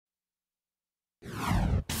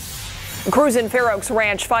Crews in Fair Oaks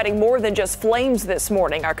Ranch fighting more than just flames this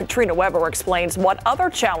morning. Our Katrina Weber explains what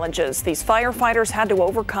other challenges these firefighters had to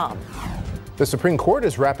overcome. The Supreme Court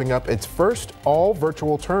is wrapping up its first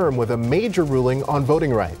all-virtual term with a major ruling on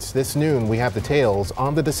voting rights. This noon, we have details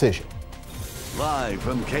on the decision. Live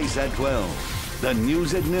from KSAT 12, the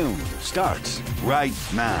news at noon starts right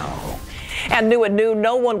now. And new at noon,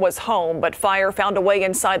 no one was home, but fire found a way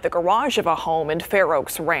inside the garage of a home in Fair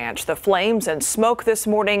Oaks Ranch. The flames and smoke this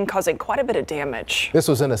morning causing quite a bit of damage. This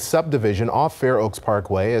was in a subdivision off Fair Oaks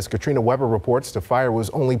Parkway. As Katrina Weber reports, the fire was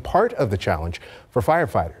only part of the challenge for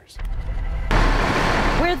firefighters.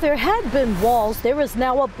 Where there had been walls, there is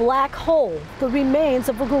now a black hole, the remains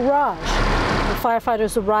of a garage. The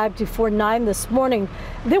firefighters arrived before 9 this morning.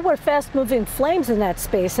 There were fast-moving flames in that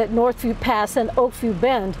space at Northview Pass and Oakview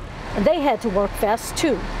Bend, and they had to work fast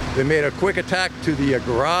too. They made a quick attack to the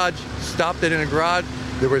garage, stopped it in the garage.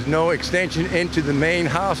 There was no extension into the main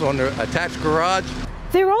house on the attached garage.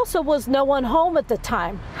 There also was no one home at the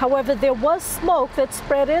time. However, there was smoke that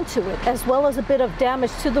spread into it, as well as a bit of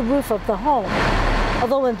damage to the roof of the home.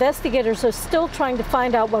 Although investigators are still trying to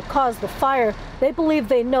find out what caused the fire, they believe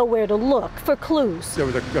they know where to look for clues. There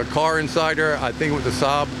was a car inside there, I think it was a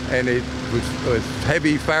Saab, and it was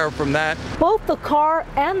heavy fire from that. Both the car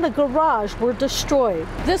and the garage were destroyed.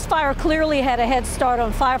 This fire clearly had a head start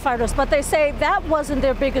on firefighters, but they say that wasn't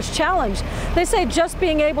their biggest challenge. They say just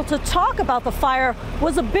being able to talk about the fire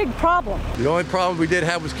was a big problem. The only problem we did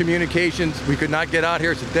have was communications. We could not get out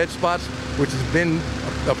here. It's a dead spots, which has been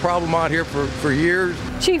a problem out here for years.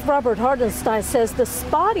 Chief Robert Hardenstein says the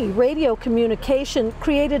spotty radio communication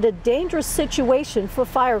created a dangerous situation for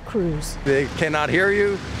fire crews. They cannot hear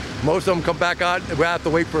you. Most of them come back out. We have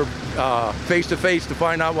to wait for face-to-face to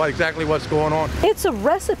find out exactly what's going on. It's a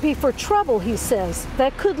recipe for trouble, he says,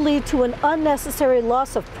 that could lead to an unnecessary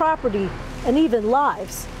loss of property and even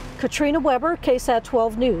lives. Katrina Weber, KSAT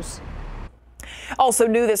 12 News. Also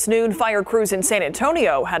new this noon, fire crews in San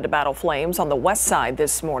Antonio had to battle flames on the west side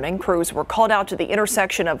this morning. Crews were called out to the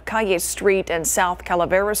intersection of Calle Street and South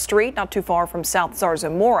Calavera Street, not too far from South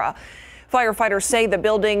Zarzamora. Firefighters say the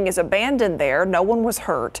building is abandoned there. No one was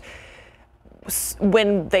hurt.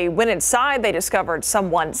 When they went inside, they discovered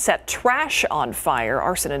someone set trash on fire.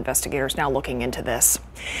 Arson investigators now looking into this.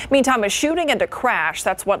 Meantime, a shooting and a crash,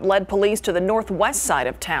 that's what led police to the northwest side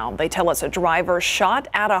of town. They tell us a driver shot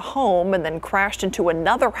at a home and then crashed into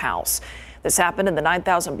another house. This happened in the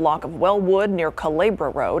 9,000 block of Wellwood near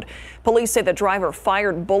Culebra Road. Police say the driver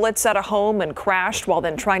fired bullets at a home and crashed while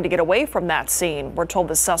then trying to get away from that scene. We're told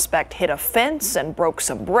the suspect hit a fence and broke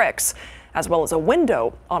some bricks, as well as a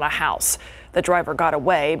window on a house. The driver got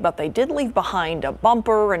away, but they did leave behind a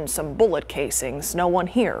bumper and some bullet casings. No one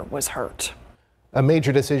here was hurt. A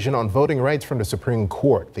major decision on voting rights from the Supreme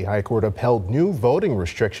Court. The High Court upheld new voting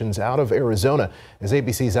restrictions out of Arizona. As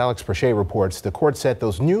ABC's Alex Prochet reports, the court said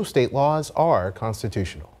those new state laws are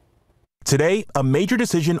constitutional. Today, a major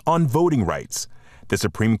decision on voting rights. The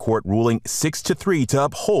Supreme Court ruling 6-3 to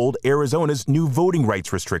uphold Arizona's new voting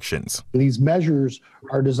rights restrictions. These measures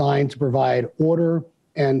are designed to provide order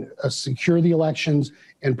and secure the elections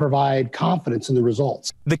and provide confidence in the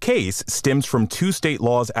results. The case stems from two state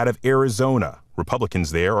laws out of Arizona.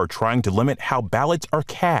 Republicans there are trying to limit how ballots are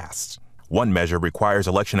cast. One measure requires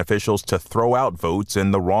election officials to throw out votes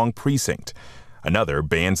in the wrong precinct. Another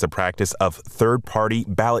bans the practice of third-party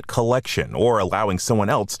ballot collection or allowing someone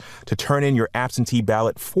else to turn in your absentee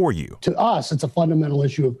ballot for you. To us, it's a fundamental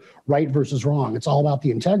issue of right versus wrong. It's all about the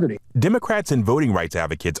integrity. Democrats and voting rights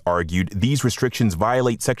advocates argued these restrictions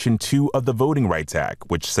violate Section 2 of the Voting Rights Act,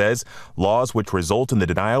 which says laws which result in the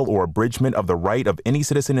denial or abridgment of the right of any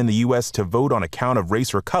citizen in the U.S. to vote on account of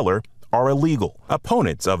race or color are illegal.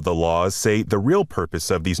 Opponents of the laws say the real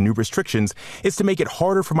purpose of these new restrictions is to make it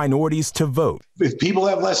harder for minorities to vote. If people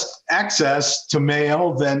have less access to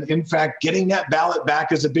mail, then in fact, getting that ballot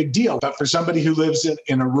back is a big deal. But for somebody who lives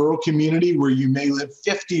in a rural community where you may live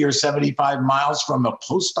 50 or 75 miles from a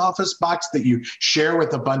post office box that you share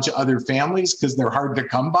with a bunch of other families because they're hard to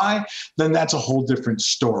come by, then that's a whole different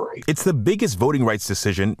story. It's the biggest voting rights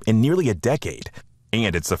decision in nearly a decade.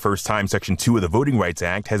 And it's the first time Section 2 of the Voting Rights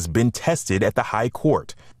Act has been tested at the High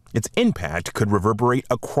Court. Its impact could reverberate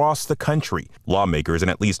across the country. Lawmakers in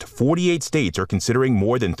at least 48 states are considering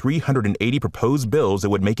more than 380 proposed bills that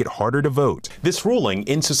would make it harder to vote. This ruling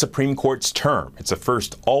ends the Supreme Court's term. It's the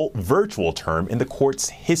first all-virtual term in the court's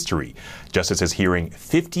history. Justices hearing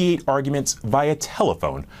 58 arguments via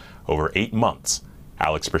telephone over 8 months.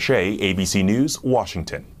 Alex Prochet, ABC News,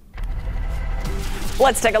 Washington.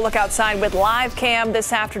 Let's take a look outside with live cam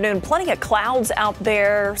this afternoon. Plenty of clouds out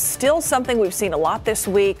there. Still something we've seen a lot this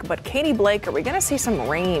week. But Katie Blake, are we going to see some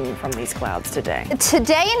rain from these clouds today?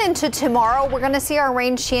 Today and into tomorrow, we're going to see our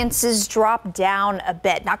rain chances drop down a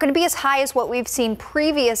bit. Not going to be as high as what we've seen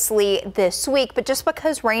previously this week, but just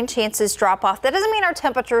because rain chances drop off, that doesn't mean our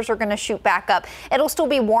temperatures are going to shoot back up. It'll still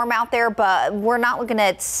be warm out there, but we're not looking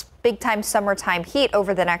at big time summertime heat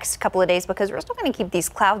over the next couple of days because we're still going to keep these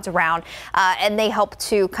clouds around and they help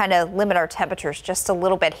to kind of limit our temperatures just a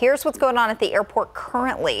little bit. Here's what's going on at the airport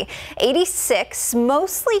currently. 86,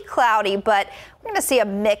 mostly cloudy, but we're going to see a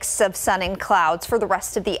mix of sun and clouds for the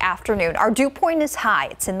rest of the afternoon. Our dew point is high.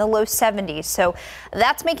 It's in the low 70s, so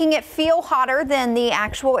that's making it feel hotter than the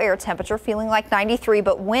actual air temperature, feeling like 93,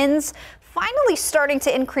 but winds finally starting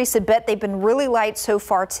to increase a bit. They've been really light so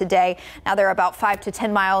far today. Now they're about 5 to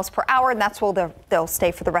 10 miles per hour, and that's where they'll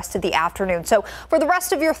stay for the rest of the afternoon. So for the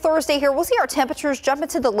rest of your Thursday here, we'll see our temperatures jump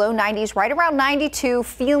into the low 90s, right around 92,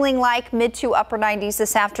 feeling like mid to upper 90s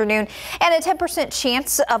this afternoon, and a 10%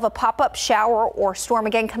 chance of a pop-up shower or storm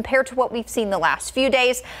again compared to what we've seen the last few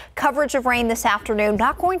days. Coverage of rain this afternoon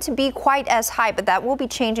not going to be quite as high, but that will be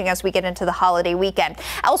changing as we get into the holiday weekend.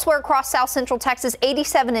 Elsewhere across South Central Texas,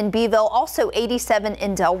 87 in Beeville, also 87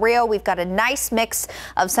 in Del Rio. We've got a nice mix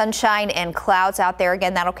of sunshine and clouds out there.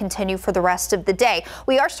 Again, that'll continue for the rest of the day.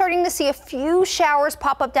 We are starting to see a few showers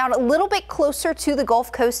pop up down a little bit closer to the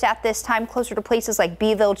Gulf Coast at this time, closer to places like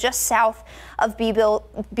Beeville, just south of Beeville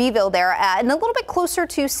there, and a little bit closer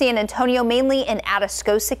to San Antonio, mainly in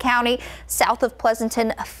Atascosa County, south of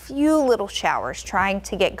Pleasanton. A few little showers trying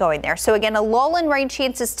to get going there. So again, a lull in rain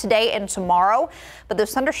chances today and tomorrow, but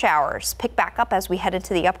those thunder showers pick back up as we head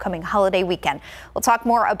into the upcoming holiday weekend. We'll talk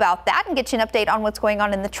more about that and get you an update on what's going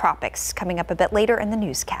on in the tropics coming up a bit later in the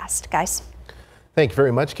newscast. Guys. Thank you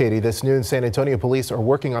very much, Katie. This noon, San Antonio police are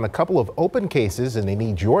working on a couple of open cases and they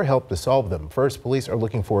need your help to solve them. First, police are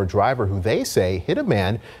looking for a driver who they say hit a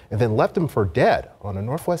man and then left him for dead on a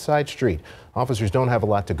northwest side street. Officers don't have a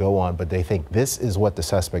lot to go on, but they think this is what the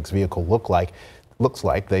suspect's vehicle looks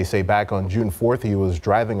like. They say back on June 4th, he was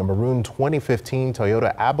driving a maroon 2015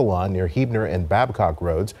 Toyota Avalon near Huebner and Babcock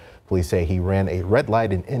roads. Police say he ran a red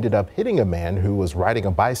light and ended up hitting a man who was riding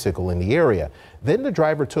a bicycle in the area. Then the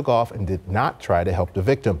driver took off and did not try to help the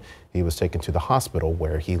victim. He was taken to the hospital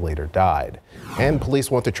where he later died. And police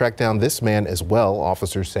want to track down this man as well.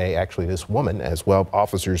 Officers say, actually this woman as well,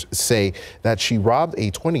 officers say that she robbed a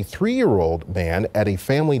 23-year-old man at a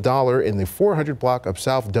Family Dollar in the 400 block of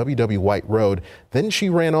South W.W. White Road. Then she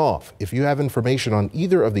ran off. If you have information on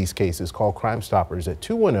either of these cases, call Crime Stoppers at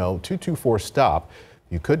 210-224-STOP.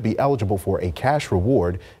 You could be eligible for a cash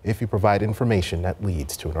reward if you provide information that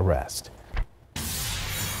leads to an arrest.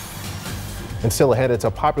 And still ahead, it's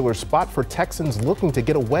a popular spot for Texans looking to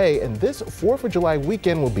get away, and this 4th of July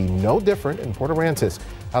weekend will be no different in Port Aransas.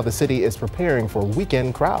 How the city is preparing for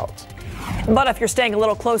weekend crowds. But if you're staying a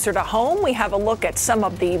little closer to home, we have a look at some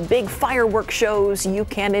of the big fireworks shows you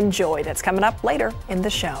can enjoy. That's coming up later in the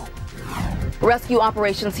show. Rescue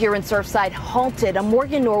operations here in Surfside halted. I'm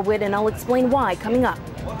Morgan Norwood, and I'll explain why coming up.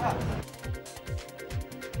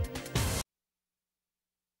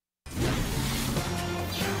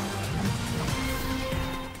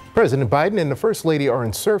 President Biden and the First Lady are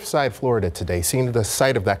in Surfside, Florida today, seeing the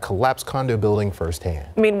site of that collapsed condo building firsthand.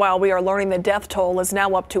 Meanwhile, we are learning the death toll is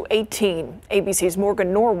now up to 18. ABC's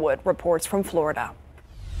Morgan Norwood reports from Florida.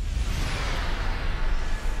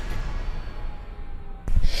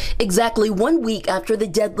 Exactly 1 week after the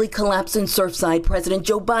deadly collapse in Surfside, President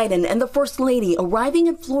Joe Biden and the First Lady arriving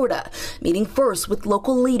in Florida, meeting first with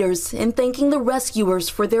local leaders and thanking the rescuers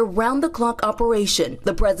for their round-the-clock operation.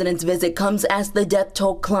 The president's visit comes as the death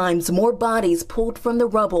toll climbs, more bodies pulled from the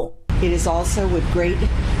rubble. It is also with great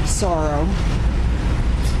sorrow,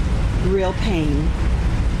 real pain,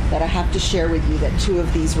 that I have to share with you that 2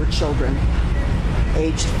 of these were children,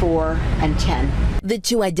 aged 4 and 10. The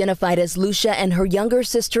 2 identified as Lucia and her younger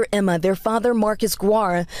sister Emma, their father Marcus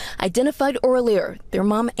Guara, identified earlier. Their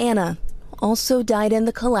mom Anna also died in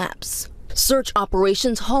the collapse. Search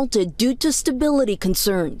operations halted due to stability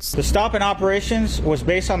concerns. The stop in operations was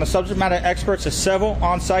based on the subject matter experts of several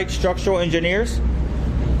on-site structural engineers.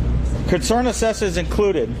 Concern assessments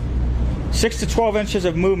included 6 to 12 inches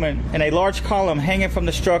of movement in a large column hanging from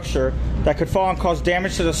the structure that could fall and cause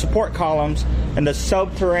damage to the support columns in the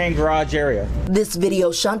subterranean garage area. This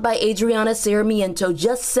video shot by Adriana Sarmiento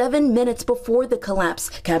just 7 minutes before the collapse,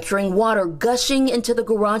 capturing water gushing into the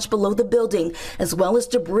garage below the building, as well as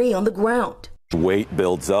debris on the ground. Weight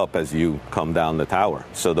builds up as you come down the tower.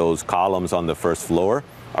 So those columns on the first floor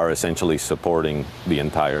are essentially supporting the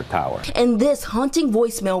entire tower. And this haunting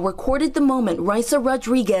voicemail recorded the moment Raisa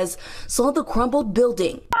Rodriguez saw the crumbled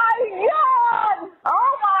building. My God!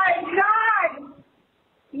 Oh my God!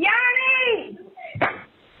 Yanni!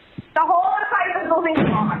 The whole entire building is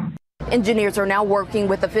gone. Engineers are now working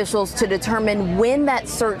with officials to determine when that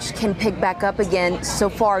search can pick back up again. So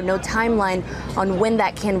far, no timeline on when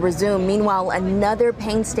that can resume. Meanwhile, another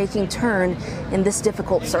painstaking turn in this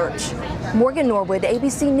difficult search. Morgan Norwood,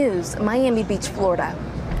 ABC News, Miami Beach, Florida.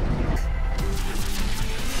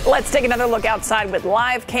 Let's take another look outside with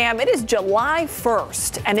live cam. It is July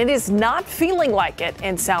 1st, and it is not feeling like it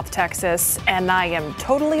in South Texas, and I am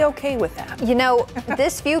totally okay with that. You know,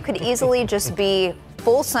 this view could easily just be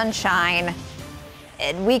full sunshine,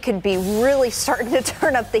 and we could be really starting to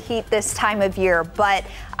turn up the heat this time of year. But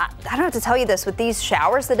I don't have to tell you this, with these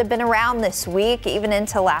showers that have been around this week, even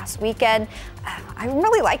into last weekend, I'm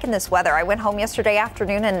really liking this weather. I went home yesterday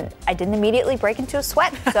afternoon and I didn't immediately break into a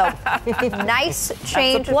sweat. So nice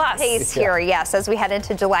change of pace here, yes, as we head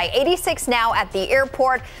into July. 86 now at the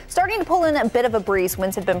airport, starting to pull in a bit of a breeze.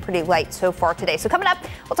 Winds have been pretty light so far today. So coming up,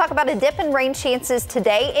 we'll talk about a dip in rain chances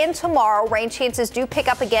today and tomorrow. Rain chances do pick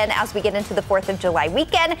up again as we get into the 4th of July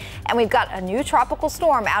weekend. And we've got a new tropical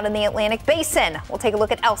storm out in the Atlantic Basin. We'll take a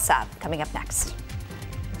look at Elsa coming up next.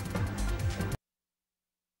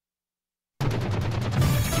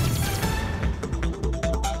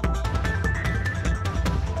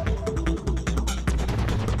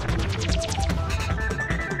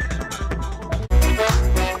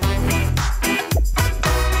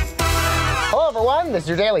 This is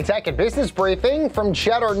your daily tech and business briefing from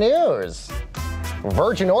Cheddar News.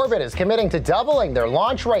 Virgin Orbit is committing to doubling their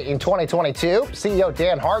launch rate in 2022. CEO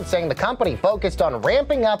Dan Hart saying the company focused on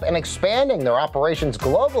ramping up and expanding their operations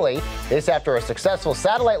globally. This after a successful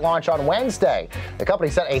satellite launch on Wednesday. The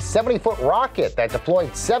company sent a 70-foot rocket that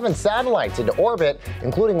deployed 7 satellites into orbit,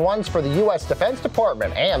 including ones for the U.S. Defense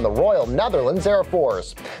Department and the Royal Netherlands Air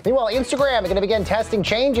Force. Meanwhile, Instagram is going to begin testing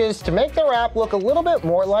changes to make their app look a little bit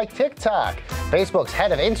more like TikTok. Facebook's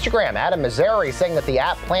head of Instagram, Adam Mosseri, saying that the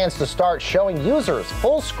app plans to start showing users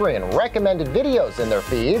full-screen recommended videos in their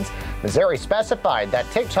feeds. Mosseri specified that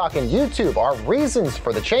TikTok and YouTube are reasons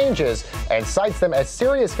for the changes and cites them as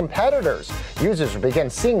serious competitors. Users will begin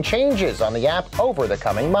seeing changes on the app over the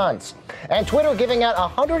coming months. And Twitter giving out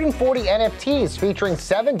 140 NFTs featuring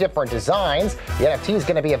 7 different designs. The NFT is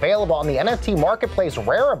going to be available on the NFT marketplace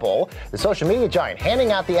Rarible. The social media giant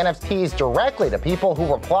handing out the NFTs directly to people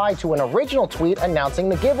who reply to an original tweet announcing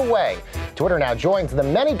the giveaway. Twitter now joins the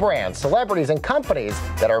many brands, celebrities, and companies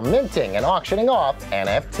that are minting and auctioning off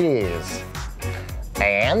NFTs.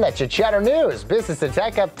 And that's your Cheddar News Business and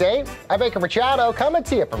Tech Update. I'm Baker Machado coming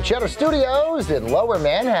to you from Cheddar Studios in Lower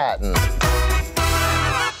Manhattan.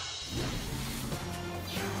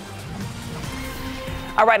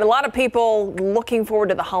 All right, a lot of people looking forward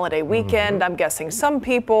to the holiday weekend. I'm guessing some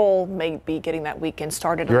people may be getting that weekend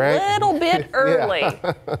started a little bit early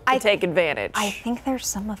to take advantage. I think there's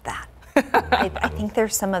some of that. I think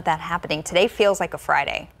there's some of that happening. Today feels like a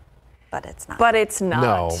Friday, but it's not. But it's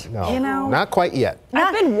not. No, you know, not quite yet.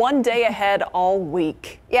 I've been one day ahead all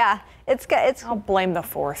week. Yeah, it's I'll blame the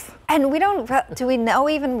 4th. And do we know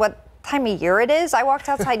even what time of year it is? I walked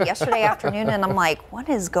outside yesterday afternoon and I'm like, what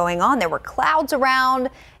is going on? There were clouds around.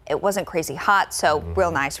 It wasn't crazy hot, so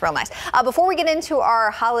real nice, real nice. Before we get into our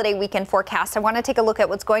holiday weekend forecast, I want to take a look at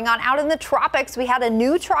what's going on out in the tropics. We had a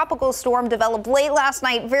new tropical storm develop late last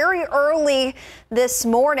night, very early this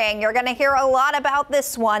morning. You're going to hear a lot about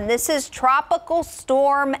this one. This is Tropical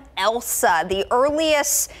Storm Elsa, the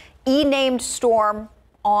earliest E-named storm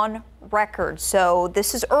on record. So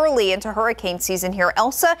this is early into hurricane season here.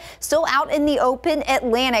 Elsa still out in the open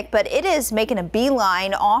Atlantic, but it is making a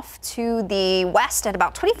beeline off to the west at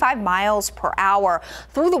about 25 miles per hour.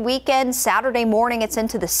 Through the weekend, Saturday morning, it's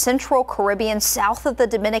into the central Caribbean, south of the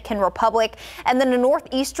Dominican Republic, and then a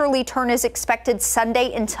northeasterly turn is expected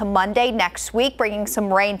Sunday into Monday next week, bringing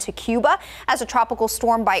some rain to Cuba as a tropical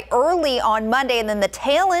storm by early on Monday. And then the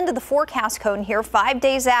tail end of the forecast cone here, 5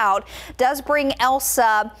 days out, does bring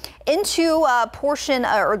Elsa into a portion,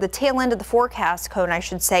 or the tail end of the forecast cone, I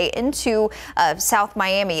should say, into South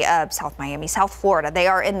Florida. They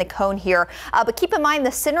are in the cone here. But keep in mind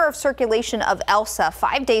the center of circulation of Elsa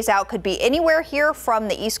 5 days out could be anywhere here from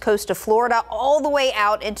the east coast of Florida all the way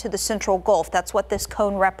out into the central Gulf. That's what this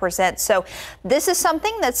cone represents. So this is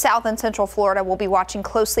something that South and Central Florida will be watching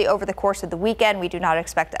closely over the course of the weekend. We do not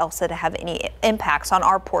expect Elsa to have any impacts on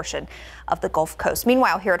our portion of the Gulf Coast.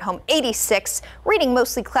 Meanwhile, here at home, 86, reading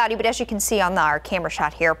mostly cloudy, but as you can see on our camera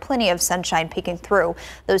shot here, plenty of sunshine peeking through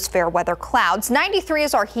those fair weather clouds. 93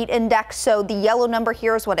 is our heat index, so the yellow number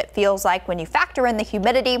here is what it feels like when you factor in the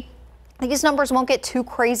humidity. These numbers won't get too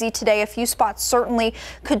crazy today. A few spots certainly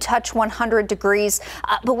could touch 100 degrees,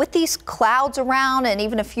 but with these clouds around and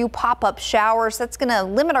even a few pop-up showers, that's going to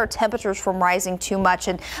limit our temperatures from rising too much,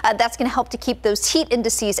 and that's going to help to keep those heat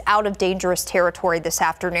indices out of dangerous territory this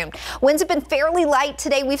afternoon. Winds have been fairly light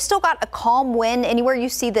today. We've still got a calm wind. Anywhere you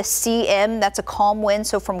see the CM, that's a calm wind,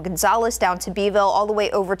 so from Gonzales down to Beeville all the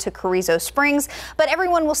way over to Carrizo Springs, but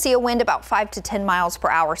everyone will see a wind about 5 to 10 miles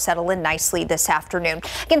per hour settle in nicely this afternoon.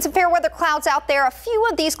 Again, some fair weather clouds out there. A few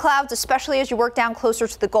of these clouds, especially as you work down closer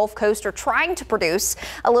to the Gulf Coast, are trying to produce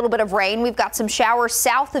a little bit of rain. We've got some showers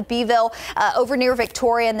south of Beeville, over near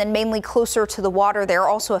Victoria, and then mainly closer to the water. There are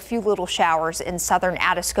also a few little showers in southern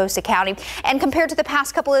Atascosa County. And compared to the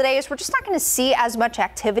past couple of days, we're just not going to see as much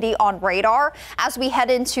activity on radar as we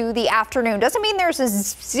head into the afternoon. Doesn't mean there's a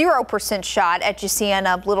 0% shot at you seeing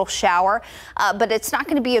a little shower, but it's not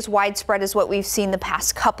going to be as widespread as what we've seen the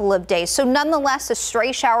past couple of days. So nonetheless, a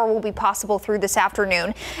stray shower will be possible through this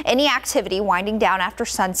afternoon. Any activity winding down after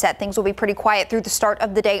sunset. Things will be pretty quiet through the start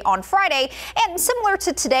of the day on Friday. And similar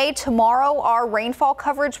to today, tomorrow, our rainfall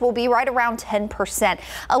coverage will be right around 10%.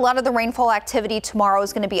 A lot of the rainfall activity tomorrow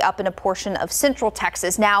is going to be up in a portion of central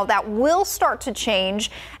Texas. Now, that will start to change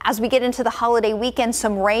as we get into the holiday weekend.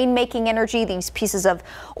 Some rain-making energy, these pieces of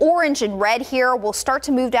orange and red here, will start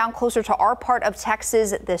to move down closer to our part of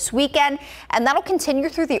Texas this weekend, and that'll continue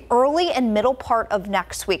through the early and middle part of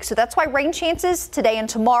next week. So that's why rain chances today and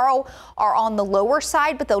tomorrow are on the lower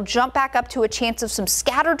side, but they'll jump back up to a chance of some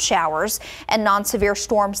scattered showers and non-severe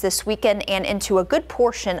storms this weekend and into a good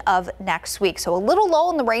portion of next week. So a little low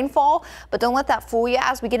in the rainfall, but don't let that fool you.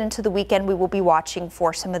 As we get into the weekend, we will be watching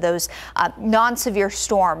for some of those non-severe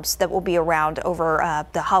storms that will be around over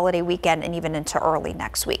the holiday weekend and even into early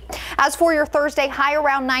next week. As for your Thursday, high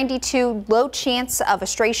around 92, low chance of a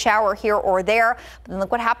stray shower here or there. But then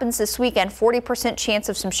look what happens this weekend. 40% chance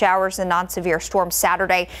of some showers and non-severe storms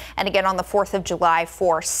Saturday, and again on the 4th of July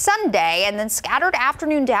for Sunday, and then scattered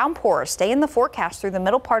afternoon downpours stay in the forecast through the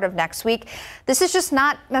middle part of next week. This is just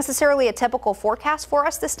not necessarily a typical forecast for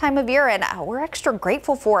us this time of year, and we're extra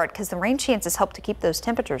grateful for it because the rain chances help to keep those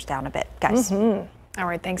temperatures down a bit, guys. All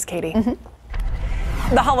right, thanks, Katie.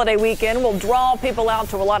 The holiday weekend will draw people out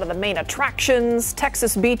to a lot of the main attractions,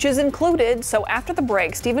 Texas beaches included. So after the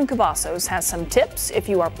break, Stephen Cavazos has some tips if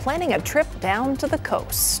you are planning a trip down to the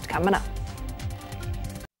coast. Coming up.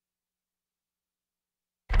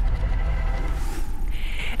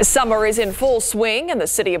 Summer is in full swing, and the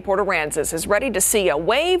city of Port Aransas is ready to see a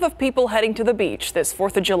wave of people heading to the beach this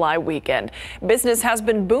 4th of July weekend. Business has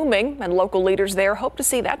been booming, and local leaders there hope to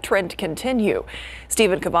see that trend continue.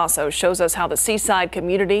 Stephen Cavazos shows us how the seaside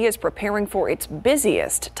community is preparing for its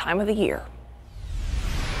busiest time of the year.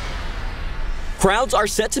 Crowds are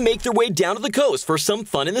set to make their way down to the coast for some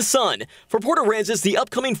fun in the sun. For Port Aransas, the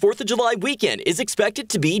upcoming 4th of July weekend is expected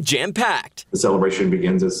to be jam-packed. The celebration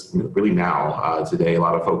begins really now. Today, a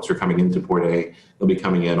lot of folks are coming into Port A. They'll be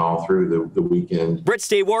coming in all through the weekend. Brett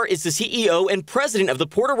Stawar is the CEO and president of the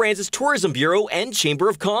Port Aransas Tourism Bureau and Chamber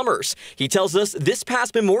of Commerce. He tells us this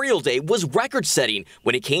past Memorial Day was record-setting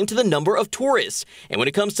when it came to the number of tourists. And when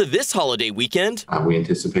it comes to this holiday weekend, we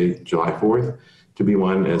anticipate July 4th. To be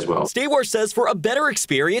one as well. Stawar says for a better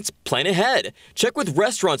experience, plan ahead. Check with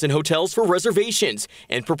restaurants and hotels for reservations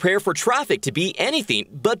and prepare for traffic to be anything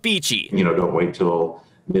but beachy. Don't wait till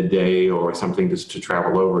midday or something just to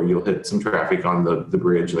travel over. You'll hit some traffic on the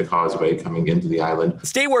bridge and the causeway coming into the island.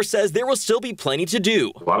 Stawar says there will still be plenty to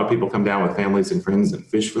do. A lot of people come down with families and friends and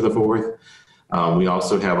fish for the 4th. We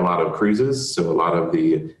also have a lot of cruises, so a lot of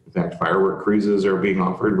in fact, firework cruises are being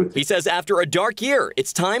offered. He says after a dark year,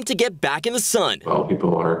 it's time to get back in the sun. Well,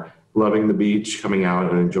 people are loving the beach, coming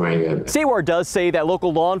out and enjoying it. Stawar does say that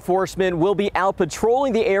local law enforcement will be out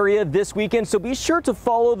patrolling the area this weekend, so be sure to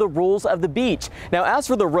follow the rules of the beach. Now, as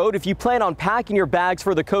for the road, if you plan on packing your bags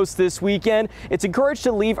for the coast this weekend, it's encouraged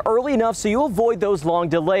to leave early enough so you avoid those long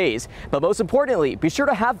delays. But most importantly, be sure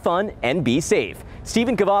to have fun and be safe.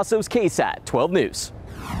 Stephen Cavazos, KSAT 12 News.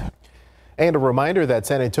 And a reminder that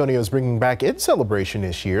San Antonio is bringing back its celebration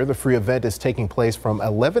this year. The free event is taking place from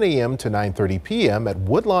 11 a.m. to 9:30 p.m. at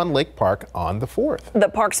Woodlawn Lake Park on the 4th. The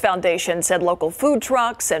Parks Foundation said local food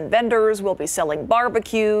trucks and vendors will be selling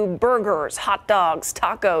barbecue, burgers, hot dogs,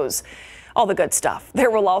 tacos, all the good stuff. There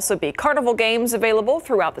will also be carnival games available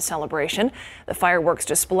throughout the celebration. The fireworks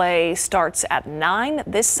display starts at 9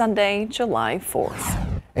 this Sunday, July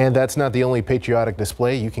 4th. And that's not the only patriotic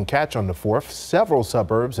display you can catch on the 4th. Several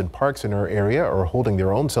suburbs and parks in our area are holding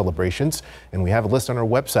their own celebrations, and we have a list on our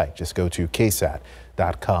website. Just go to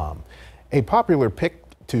KSAT.com. A popular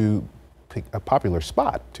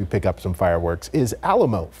spot to pick up some fireworks is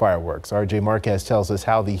Alamo Fireworks. RJ Marquez tells us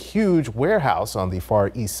how the huge warehouse on the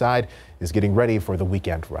far east side is getting ready for the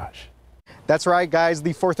weekend rush. That's right, guys.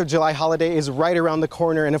 The 4th of July holiday is right around the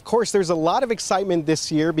corner. And of course, there's a lot of excitement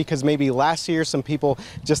this year because maybe last year some people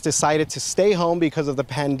just decided to stay home because of the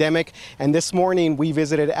pandemic. And this morning we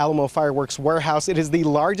visited Alamo Fireworks Warehouse. It is the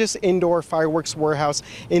largest indoor fireworks warehouse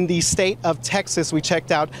in the state of Texas. We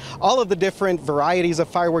checked out all of the different varieties of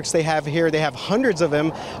fireworks they have here. They have hundreds of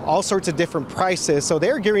them, all sorts of different prices. So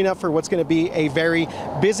they're gearing up for what's going to be a very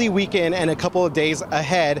busy weekend and a couple of days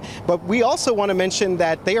ahead. But we also want to mention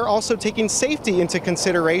that they are also taking safety into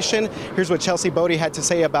consideration. Here's what Chelsea Bodie had to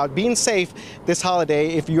say about being safe this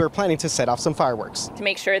holiday if you are planning to set off some fireworks. To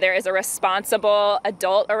make sure there is a responsible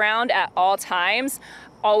adult around at all times,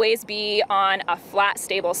 always be on a flat,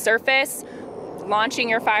 stable surface, launching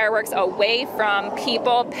your fireworks away from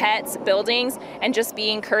people, pets, buildings, and just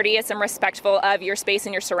being courteous and respectful of your space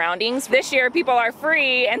and your surroundings. This year, people are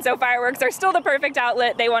free, and so fireworks are still the perfect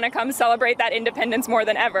outlet. They want to come celebrate that independence more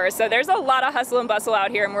than ever. So there's a lot of hustle and bustle out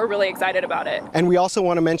here, and we're really excited about it. And we also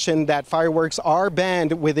want to mention that fireworks are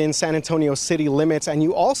banned within San Antonio city limits, and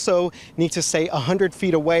you also need to stay 100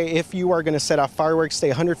 feet away. If you are going to set off fireworks, stay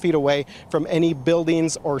 100 feet away from any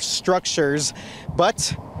buildings or structures.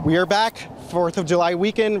 But we are back. 4th of July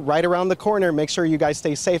weekend right around the corner. Make sure you guys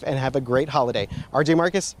stay safe and have a great holiday. RJ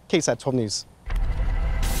Marcus, KSAT 12 News.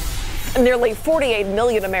 Nearly 48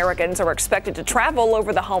 million Americans are expected to travel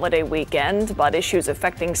over the holiday weekend, but issues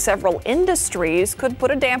affecting several industries could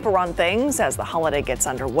put a damper on things as the holiday gets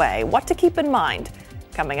underway. What to keep in mind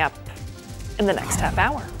coming up in the next half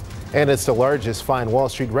hour. And it's the largest fine Wall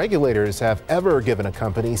Street regulators have ever given a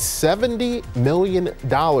company $70 million.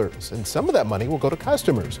 And some of that money will go to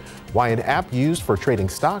customers. Why an app used for trading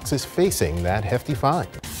stocks is facing that hefty fine.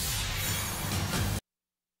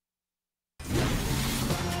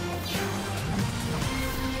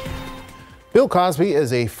 Bill Cosby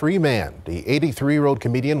is a free man. The 83-year-old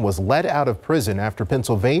comedian was let out of prison after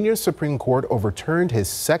Pennsylvania's Supreme Court overturned his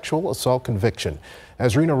sexual assault conviction.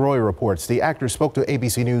 As Rena Roy reports, the actor spoke to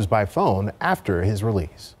ABC News by phone after his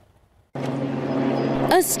release.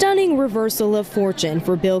 A stunning reversal of fortune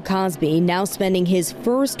for Bill Cosby, now spending his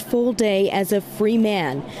first full day as a free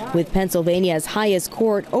man, with Pennsylvania's highest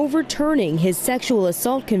court overturning his sexual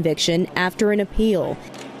assault conviction after an appeal.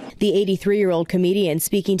 The 83-year-old comedian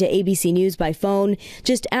speaking to ABC News by phone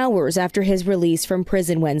just hours after his release from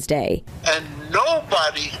prison Wednesday. And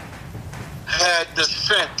nobody had the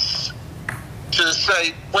sense to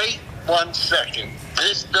say, wait 1 second,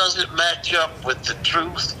 this doesn't match up with the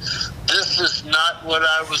truth. This is not what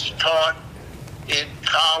I was taught in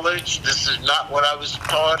college. This is not what I was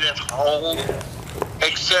taught at home,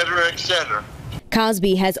 etc., etc.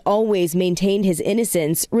 Cosby has always maintained his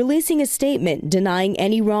innocence, releasing a statement denying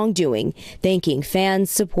any wrongdoing, thanking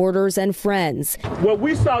fans, supporters, and friends. What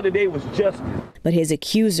we saw today was justice. But his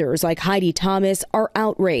accusers, like Heidi Thomas, are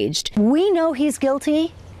outraged. We know he's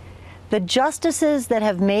guilty. The justices that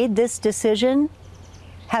have made this decision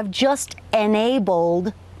have just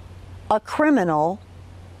enabled a criminal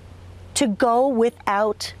to go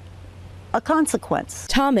without a consequence.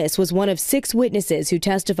 Thomas was one of 6 witnesses who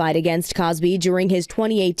testified against Cosby during his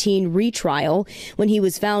 2018 retrial when he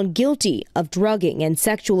was found guilty of drugging and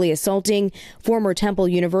sexually assaulting former Temple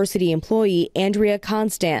University employee Andrea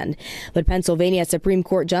Constand. But Pennsylvania Supreme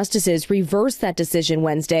Court justices reversed that decision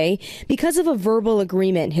Wednesday because of a verbal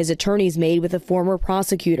agreement his attorneys made with a former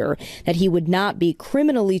prosecutor that he would not be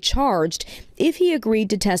criminally charged if he agreed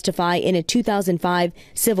to testify in a 2005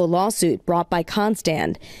 civil lawsuit brought by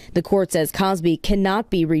Constand. The court says Cosby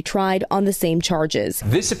cannot be retried on the same charges.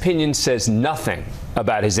 This opinion says nothing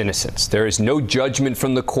about his innocence. There is no judgment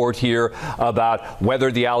from the court here about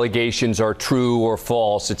whether the allegations are true or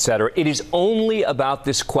false, etc. It is only about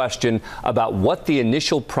this question about what the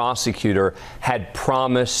initial prosecutor had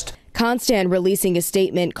promised. Constand releasing a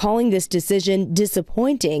statement calling this decision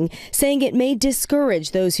disappointing, saying it may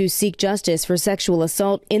discourage those who seek justice for sexual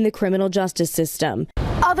assault in the criminal justice system.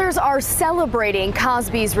 Others are celebrating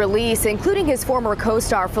Cosby's release, including his former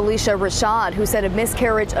co-star Felicia Rashad, who said a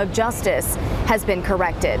miscarriage of justice has been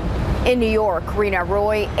corrected. In New York, Rena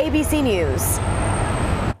Roy, ABC News.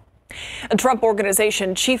 Trump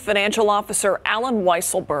Organization Chief Financial Officer Alan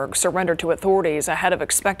Weisselberg surrendered to authorities ahead of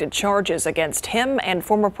expected charges against him and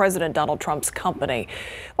former President Donald Trump's company.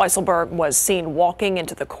 Weisselberg was seen walking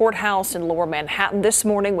into the courthouse in Lower Manhattan this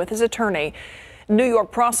morning with his attorney. New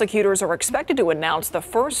York prosecutors are expected to announce the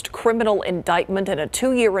first criminal indictment in a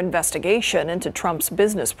 2-year investigation into Trump's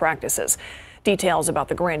business practices. Details about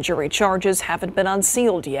the grand jury charges haven't been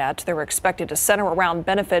unsealed yet. They're expected to center around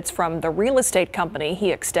benefits from the real estate company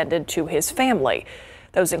he extended to his family.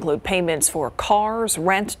 Those include payments for cars,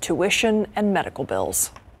 rent, tuition, and medical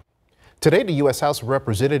bills. Today, the U.S. House of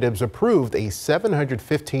Representatives approved a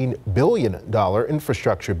 $715 billion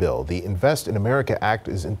infrastructure bill. The Invest in America Act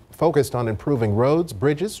is focused on improving roads,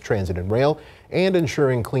 bridges, transit and rail, and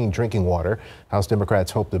ensuring clean drinking water. House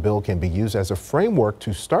Democrats hope the bill can be used as a framework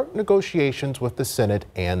to start negotiations with the Senate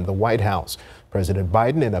and the White House. President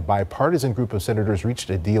Biden and a bipartisan group of senators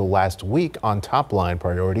reached a deal last week on top-line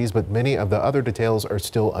priorities, but many of the other details are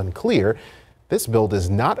still unclear. This bill does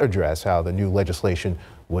not address how the new legislation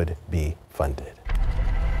would be funded.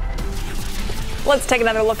 Let's take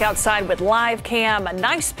another look outside with live cam. A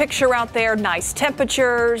nice picture out there, nice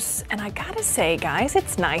temperatures. And I gotta say, guys,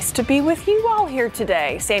 it's nice to be with you all here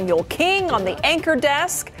today. Samuel King on the anchor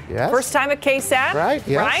desk. Yes. First time at KSAT. Right,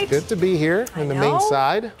 yes. Right? Good to be here in the main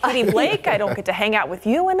side. Katie Blake, I don't get to hang out with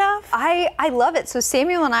you enough. I love it. So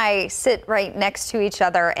Samuel and I sit right next to each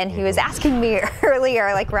other, and he was asking me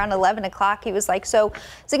earlier, like around 11 o'clock, he was like, so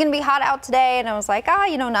is it going to be hot out today? And I was like,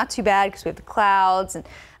 not too bad because we have the clouds. And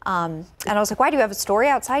I was like, why do you have a story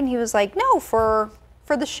outside? And he was like, no, for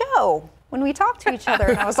the show when we talk to each other.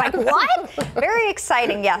 And I was like, what? Very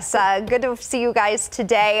exciting. Yes. Good to see you guys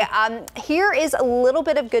today. Here is a little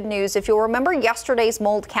bit of good news. If you'll remember yesterday's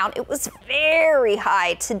mold count, it was very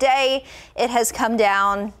high. Today, it has come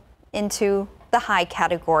down into the high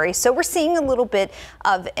category. So we're seeing a little bit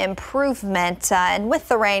of improvement, and with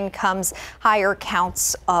the rain comes higher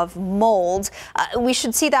counts of mold. We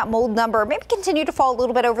should see that mold number maybe continue to fall a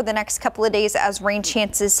little bit over the next couple of days as rain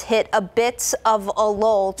chances hit a bit of a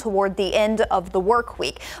lull toward the end of the work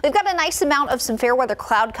week. We've got a nice amount of some fair weather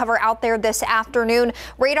cloud cover out there this afternoon.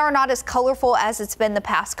 Radar not as colorful as it's been the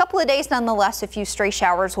past couple of days. Nonetheless, a few stray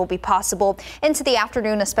showers will be possible into the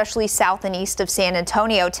afternoon, especially south and east of San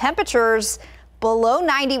Antonio. Temperatures below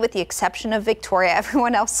 90 with the exception of Victoria.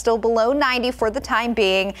 Everyone else still below 90 for the time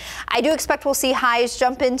being. I do expect we'll see highs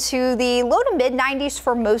jump into the low to mid 90s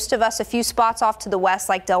for most of us. A few spots off to the west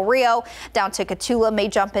like Del Rio down to Cotulla may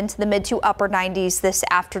jump into the mid to upper 90s this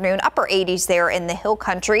afternoon. Upper 80s there in the hill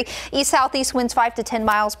country. East southeast winds 5 to 10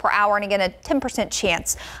 miles per hour, and again a 10%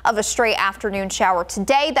 chance of a stray afternoon shower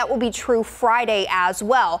today. That will be true Friday as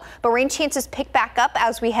well. But rain chances pick back up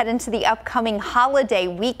as we head into the upcoming holiday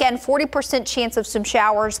weekend. 40% chance of some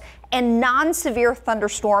showers and non-severe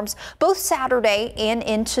thunderstorms both Saturday and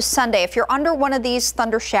into Sunday. If you're under one of these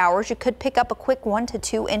thunder showers, you could pick up a quick 1 to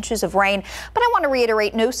 2 inches of rain. But I want to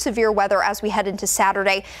reiterate, no severe weather as we head into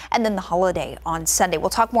Saturday and then the holiday on Sunday. We'll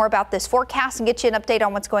talk more about this forecast and get you an update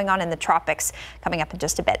on what's going on in the tropics coming up in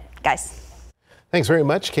just a bit. Guys. Thanks very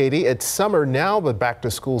much, Katie. It's summer now, but back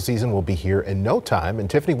to school season will be here in no time. And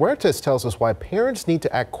Tiffany Huertas tells us why parents need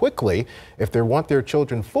to act quickly if they want their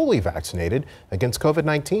children fully vaccinated against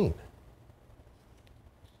COVID-19.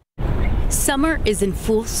 Summer is in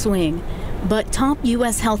full swing, but top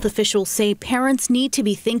U.S. health officials say parents need to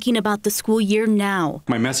be thinking about the school year now.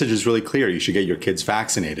 My message is really clear. You should get your kids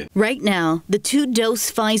vaccinated. Right now, the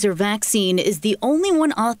 2-dose Pfizer vaccine is the only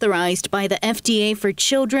one authorized by the FDA for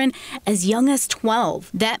children as young as 12.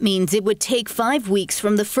 That means it would take 5 weeks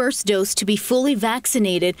from the first dose to be fully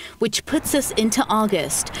vaccinated, which puts us into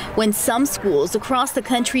August, when some schools across the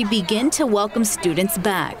country begin to welcome students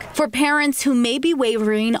back. For parents who may be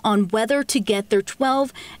wavering on whether to get their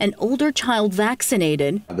 12 and older child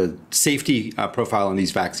vaccinated. The safety profile on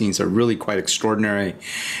these vaccines are really quite extraordinary,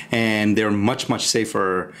 and they're much, much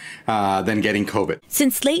safer than getting COVID.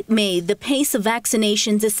 Since late May, the pace of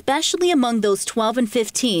vaccinations, especially among those 12 and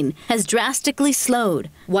 15, has drastically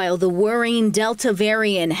slowed, while the worrying Delta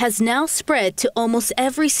variant has now spread to almost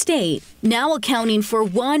every state, now accounting for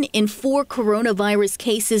 1 in 4 coronavirus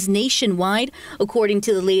cases nationwide, according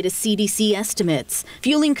to the latest CDC estimates,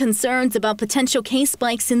 fueling concerns about potential case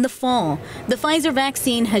spikes in the fall. The Pfizer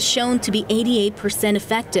vaccine has shown to be 88%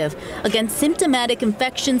 effective against symptomatic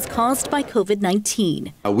infections caused by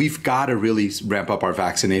COVID-19. We've got to really ramp up our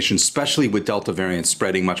vaccination, especially with Delta variant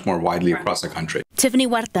spreading much more widely across the country. Tiffany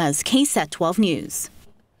Huertas, KSAT 12 News.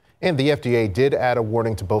 And the FDA did add a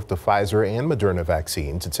warning to both the Pfizer and Moderna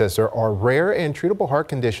vaccines. It says there are rare and treatable heart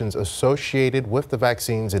conditions associated with the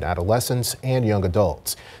vaccines in adolescents and young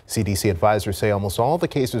adults. CDC advisors say almost all the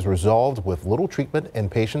cases resolved with little treatment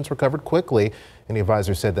and patients recovered quickly. And the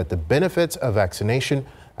advisor said that the benefits of vaccination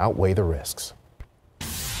outweigh the risks.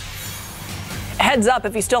 Heads up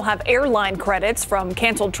if you still have airline credits from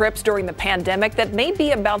canceled trips during the pandemic that may be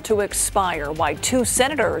about to expire. Why 2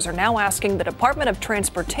 senators are now asking the Department of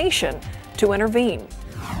Transportation to intervene.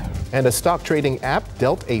 And a stock trading app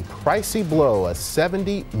dealt a pricey blow, a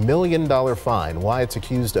 $70 million fine. Why it's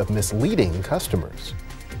accused of misleading customers.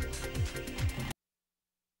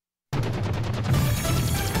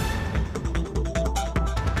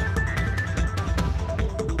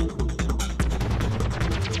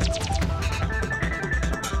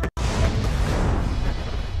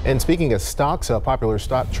 And speaking of stocks, a popular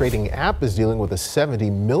stock trading app is dealing with a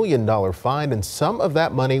 $70 million fine, and some of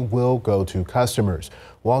that money will go to customers.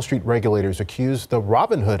 Wall Street regulators accuse the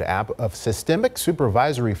Robinhood app of systemic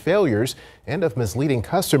supervisory failures and of misleading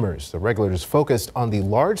customers. The regulators focused on the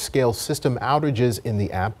large-scale system outages in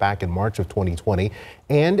the app back in March of 2020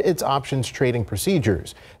 and its options trading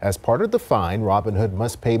procedures. As part of the fine, Robinhood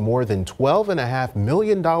must pay more than $12.5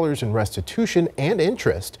 million in restitution and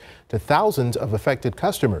interest to thousands of affected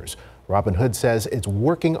customers. Robinhood says it's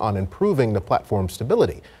working on improving the platform's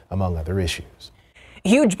stability, among other issues.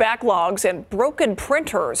 Huge backlogs and broken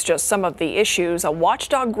printers, just some of the issues a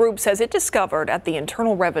watchdog group says it discovered at the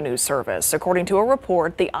Internal Revenue Service. According to a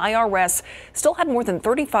report, the IRS still had more than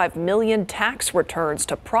 35 million tax returns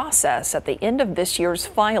to process at the end of this year's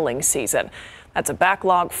filing season. That's a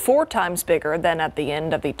backlog 4 times bigger than at the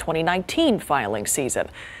end of the 2019 filing season.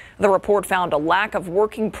 The report found a lack of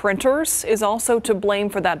working printers is also to blame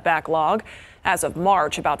for that backlog. As of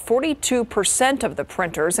March, about 42% of the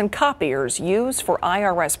printers and copiers used for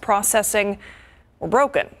IRS processing were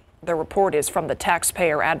broken. The report is from the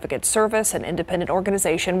Taxpayer Advocate Service, an independent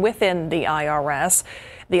organization within the IRS.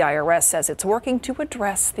 The IRS says it's working to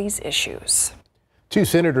address these issues. 2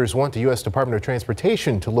 senators want the U.S. Department of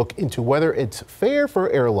Transportation to look into whether it's fair for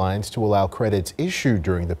airlines to allow credits issued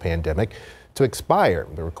during the pandemic to expire.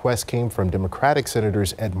 The request came from Democratic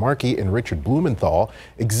Senators Ed Markey and Richard Blumenthal.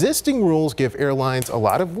 Existing rules give airlines a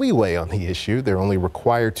lot of leeway on the issue. They're only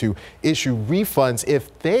required to issue refunds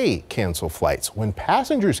if they cancel flights. When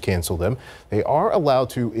passengers cancel them, they are allowed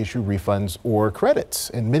to issue refunds or credits.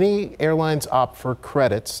 And many airlines opt for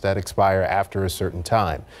credits that expire after a certain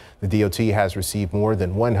time. The DOT has received more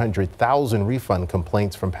than 100,000 refund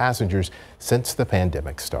complaints from passengers since the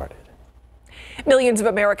pandemic started. Millions of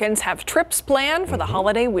Americans have trips planned for the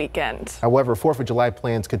holiday weekend. However, 4th of July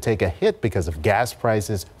plans could take a hit because of gas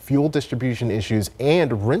prices, fuel distribution issues,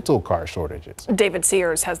 and rental car shortages. David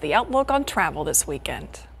Sears has the outlook on travel this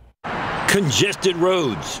weekend. Congested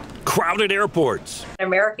roads, crowded airports.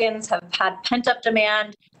 Americans have had pent-up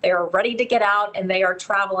demand. They are ready to get out, and they are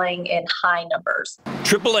traveling in high numbers.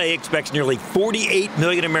 AAA expects nearly 48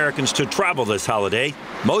 million Americans to travel this holiday,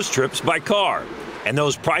 most trips by car. And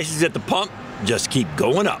those prices at the pump just keep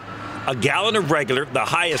going up. A gallon of regular, the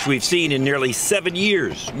highest we've seen in nearly 7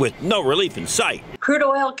 years, with no relief in sight. Crude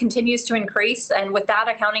oil continues to increase, and with that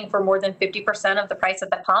accounting for more than 50% of the price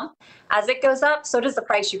at the pump, as it goes up, so does the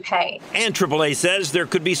price you pay. And AAA says there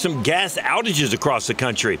could be some gas outages across the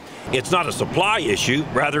country. It's not a supply issue,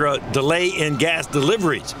 rather a delay in gas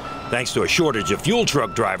deliveries. Thanks to a shortage of fuel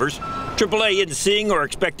truck drivers, AAA isn't seeing or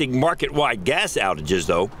expecting market-wide gas outages,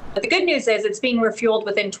 though. But the good news is it's being refueled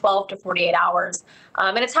within 12 to 48 hours,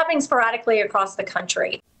 and it's happening sporadically across the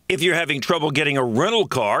country. If you're having trouble getting a rental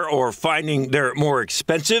car or finding they're more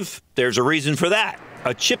expensive, there's a reason for that.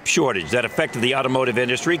 A chip shortage that affected the automotive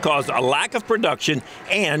industry caused a lack of production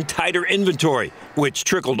and tighter inventory, which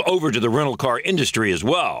trickled over to the rental car industry as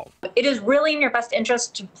well. It is really in your best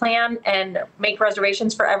interest to plan and make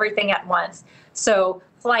reservations for everything at once. So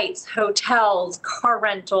flights, hotels, car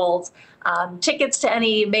rentals, tickets to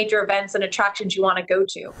any major events and attractions you want to go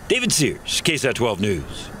to. David Sears, KSAT 12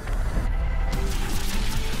 News.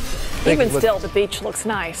 Even still, the beach looks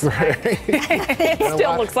nice. Right? It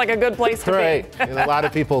still looks like a good place to be. And a lot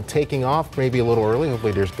of people taking off maybe a little early.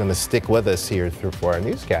 Hopefully they're going to stick with us here for our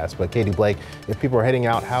newscast. But Katie Blake, if people are heading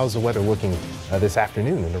out, how's the weather looking this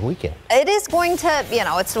afternoon and the weekend? It is going to,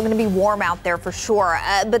 it's still going to be warm out there for sure.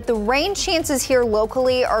 But the rain chances here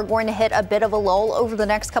locally are going to hit a bit of a lull over the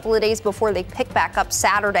next couple of days before they pick back up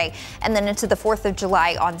Saturday and then into the 4th of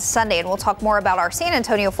July on Sunday. And we'll talk more about our San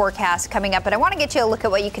Antonio forecast coming up. But I want to get you a look at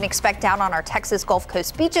what you can expect down on our Texas Gulf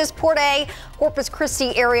Coast beaches, Port A, Corpus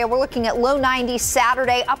Christi area. We're looking at low 90s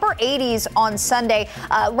Saturday, upper 80s on Sunday.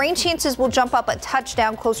 Rain chances will jump up a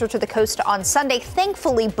touchdown closer to the coast on Sunday.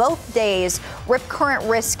 Thankfully, both days, rip current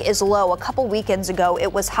risk is low. A couple weekends ago,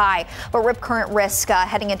 it was high, but rip current risk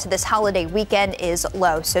heading into this holiday weekend is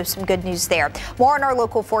low. So some good news there. More on our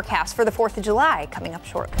local forecast for the 4th of July coming up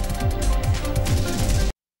shortly.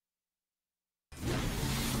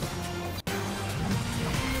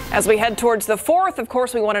 As we head towards the 4th, of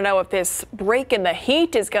course, we want to know if this break in the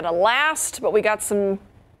heat is going to last, but we got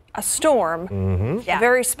a storm, a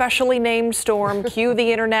very specially named storm. Cue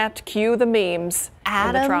the internet, cue the memes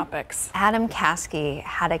in the tropics. Adam Caskey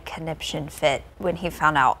had a conniption fit when he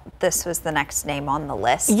found out this was the next name on the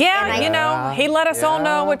list. Yeah, he let us all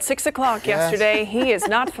know at 6 o'clock yesterday. He is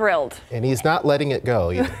not thrilled. And he's not letting it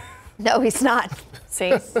go either. No, he's not. See,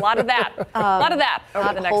 a lot of that. A lot of that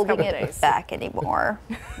over the next couple of days. Holding it back anymore.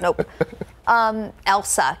 Nope.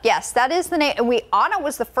 Elsa. Yes, that is the name. And Anna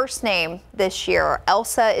was the first name this year.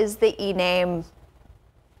 Elsa is the e-name.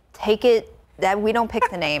 Take it. That we don't pick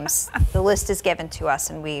the names. The list is given to us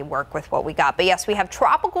and we work with what we got. But yes, we have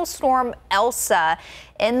Tropical Storm Elsa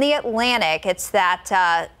in the Atlantic. It's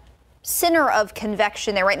that center of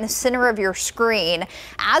convection there, right in the center of your screen.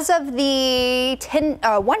 As of the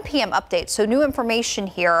 1 p.m. update, so new information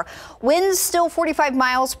here. Winds still 45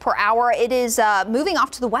 miles per hour. It is moving off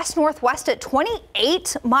to the west-northwest at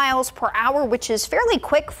 28 miles per hour, which is fairly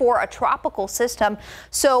quick for a tropical system.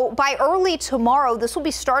 So by early tomorrow, this will be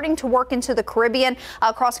starting to work into the Caribbean,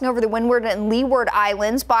 crossing over the Windward and Leeward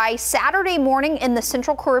Islands. By Saturday morning in the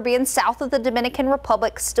Central Caribbean, south of the Dominican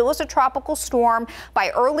Republic, still as a tropical storm. By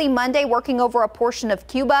early Monday, working over a portion of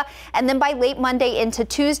Cuba, and then by late Monday into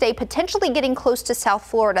Tuesday, potentially getting close to South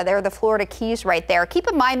Florida. There are the Florida Keys right there. Keep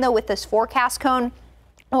in mind, though, with this forecast cone,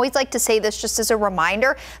 I always like to say this just as a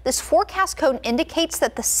reminder. This forecast cone indicates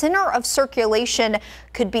that the center of circulation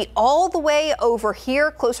could be all the way over here,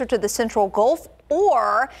 closer to the Central Gulf,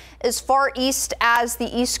 or as far east as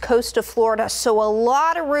the east coast of Florida. So a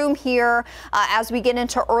lot of room here as we get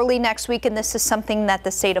into early next week, and this is something that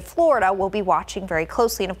the state of Florida will be watching very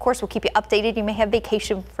closely. And of course, we'll keep you updated. You may have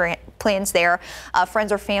vacation plans there,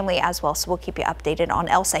 friends or family as well. So we'll keep you updated on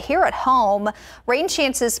Elsa. Here at home, rain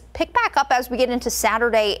chances pick back up as we get into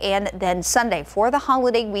Saturday and then Sunday for the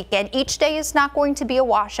holiday weekend. Each day is not going to be a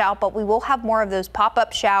washout, but we will have more of those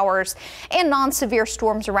pop-up showers and non-severe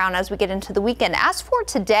storms around as we get into the weekend. As for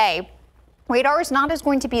today, radar is not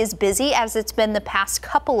going to be as busy as it's been the past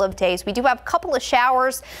couple of days. We do have a couple of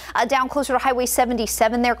showers down closer to Highway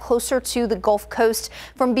 77 there, closer to the Gulf Coast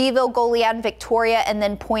from Beeville, Goliad, and Victoria, and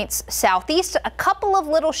then points southeast. A couple of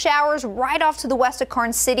little showers right off to the west of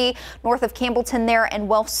Karnes City, north of Campbellton there, and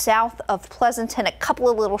well south of Pleasanton. A couple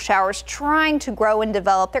of little showers trying to grow and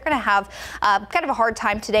develop. They're going to have kind of a hard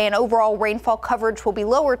time today, and overall rainfall coverage will be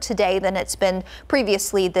lower today than it's been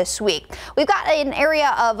previously this week. We've got an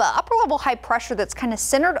area of upper level high pressure that's kind of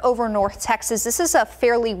centered over North Texas. This is a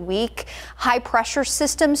fairly weak high pressure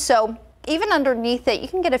system, so even underneath it, you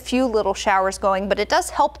can get a few little showers going, but it does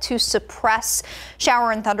help to suppress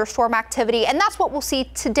shower and thunderstorm activity, and that's what we'll see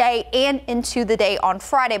today and into the day on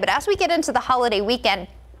Friday. But as we get into the holiday weekend,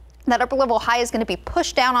 that upper level high is going to be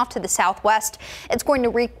pushed down off to the southwest. It's going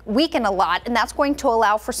to weaken a lot, and that's going to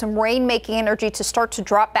allow for some rain-making energy to start to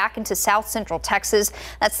drop back into south central Texas.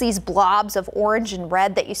 That's these blobs of orange and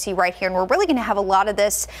red that you see right here, and we're really going to have a lot of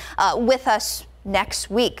this with us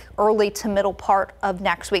next week, early to middle part of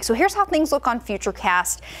next week. So here's how things look on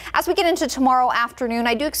Futurecast. As we get into tomorrow afternoon,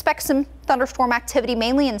 I do expect some thunderstorm activity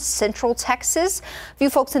mainly in central Texas. A few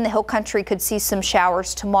folks in the hill country could see some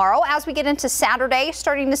showers tomorrow. As we get into Saturday,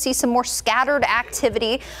 starting to see some more scattered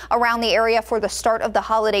activity around the area for the start of the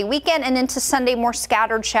holiday weekend, and into Sunday, more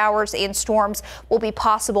scattered showers and storms will be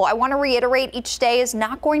possible. I want to reiterate, each day is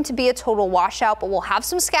not going to be a total washout, but we'll have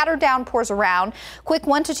some scattered downpours around. Quick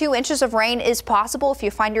 1 to 2 inches of rain is possible if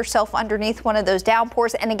you find yourself underneath one of those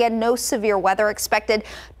downpours. And again, no severe weather expected.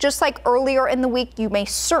 Just like earlier in the week, you may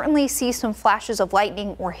certainly see some flashes of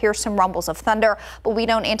lightning or hear some rumbles of thunder, but we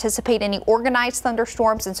don't anticipate any organized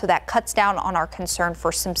thunderstorms, and so that cuts down on our concern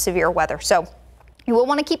for some severe weather. So you will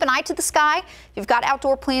want to keep an eye to the sky. If you've got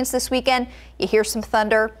outdoor plans this weekend, you hear some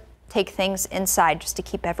thunder, take things inside just to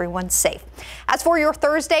keep everyone safe. As for your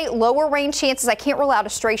Thursday, lower rain chances. I can't rule out a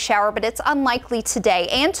stray shower, but it's unlikely today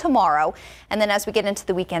and tomorrow. And then as we get into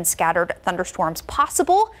the weekend, scattered thunderstorms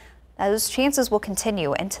possible. Those chances will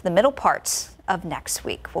continue into the middle parts of next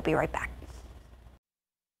week. We'll be right back.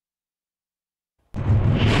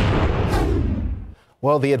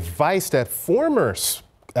 Well, the advice that former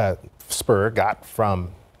Spur got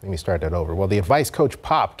from Let me start that over. Well, the advice Coach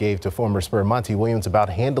Pop gave to former Spur Monty Williams about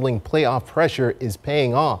handling playoff pressure is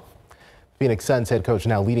paying off. Phoenix Suns head coach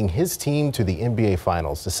now leading his team to the NBA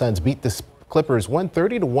Finals. The Suns beat the Clippers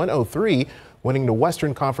 130-103 winning the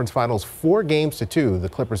Western Conference Finals 4-2. The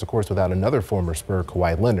Clippers, of course, without another former Spur,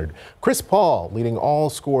 Kawhi Leonard. Chris Paul leading all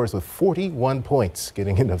scorers with 41 points,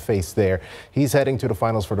 getting in the face there. He's heading to the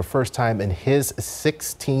finals for the first time in his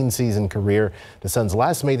 16-season career. The Suns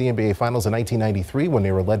last made the NBA Finals in 1993 when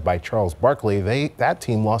they were led by Charles Barkley. That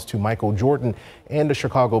team lost to Michael Jordan and the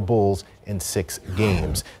Chicago Bulls in 6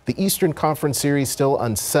 games. The Eastern Conference Series still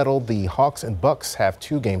unsettled. The Hawks and Bucks have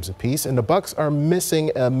 2 games apiece, and the Bucks are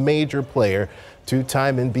missing a major player,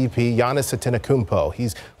 2-time MVP Giannis Antetokounmpo.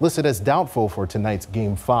 He's listed as doubtful for tonight's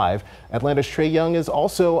Game 5. Atlanta's Trae Young is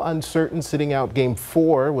also uncertain, sitting out Game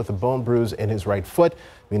 4 with a bone bruise in his right foot.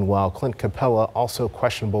 Meanwhile, Clint Capella also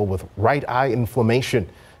questionable with right eye inflammation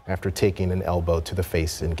after taking an elbow to the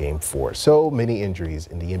face in Game 4. So many injuries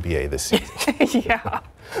in the NBA this season. Yeah.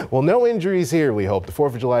 Well, no injuries here, we hope. The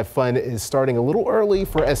 4th of July fun is starting a little early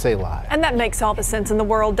for SA Live. And that makes all the sense in the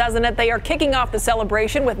world, doesn't it? They are kicking off the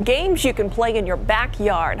celebration with games you can play in your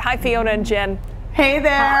backyard. Hi, Fiona and Jen. Hey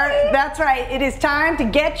there. Hi. That's right. It is time to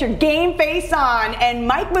get your game face on. And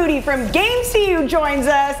Mike Moody from Game CU joins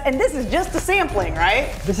us. And this is just a sampling,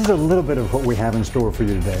 right? This is a little bit of what we have in store for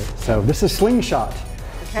you today. So this is Slingshot.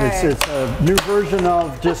 Okay. It's a new version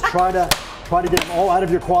of just try to get them all out of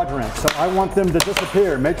your quadrant. So I want them to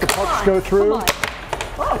disappear. Make the pucks go through.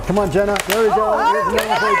 Come on, Jenna. There we go.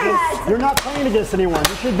 Oh, you're not playing against anyone.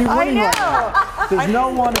 You should be winning right now. There's no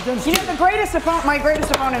one against you. You know, my greatest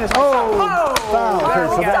opponent is myself. Foul.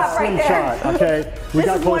 Okay, so that's Slingshot. Okay, we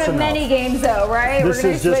got close enough. This is one of many games, though, right? This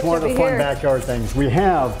is just one of the fun backyard things. We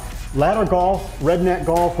have ladder golf, redneck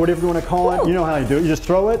golf, whatever you want to call it. You know how you do it. You just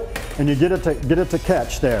throw it and you get it to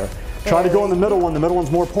catch there. Try to go in the middle one. The middle one's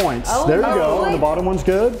more points. There you go. And the bottom one's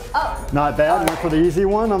good. Not bad. Went for the easy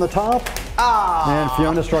one on the top. And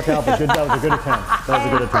Fiona struck out, but that was a good attempt. That was a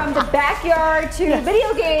good attempt. From the backyard to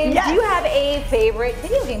video games, do you have a favorite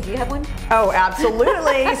video game? Do you have one? Oh,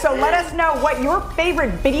 absolutely. So let us know what your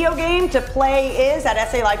favorite video game to play is at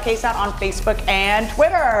SA Live KSAT on Facebook and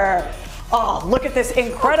Twitter. Oh, look at this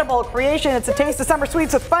incredible creation. It's a taste of summer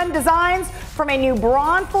sweets with fun designs from a new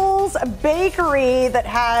Braunfels bakery that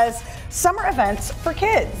has summer events for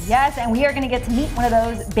kids. Yes, and we are going to get to meet one of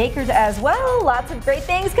those bakers as well. Lots of great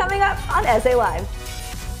things coming up on SA Live.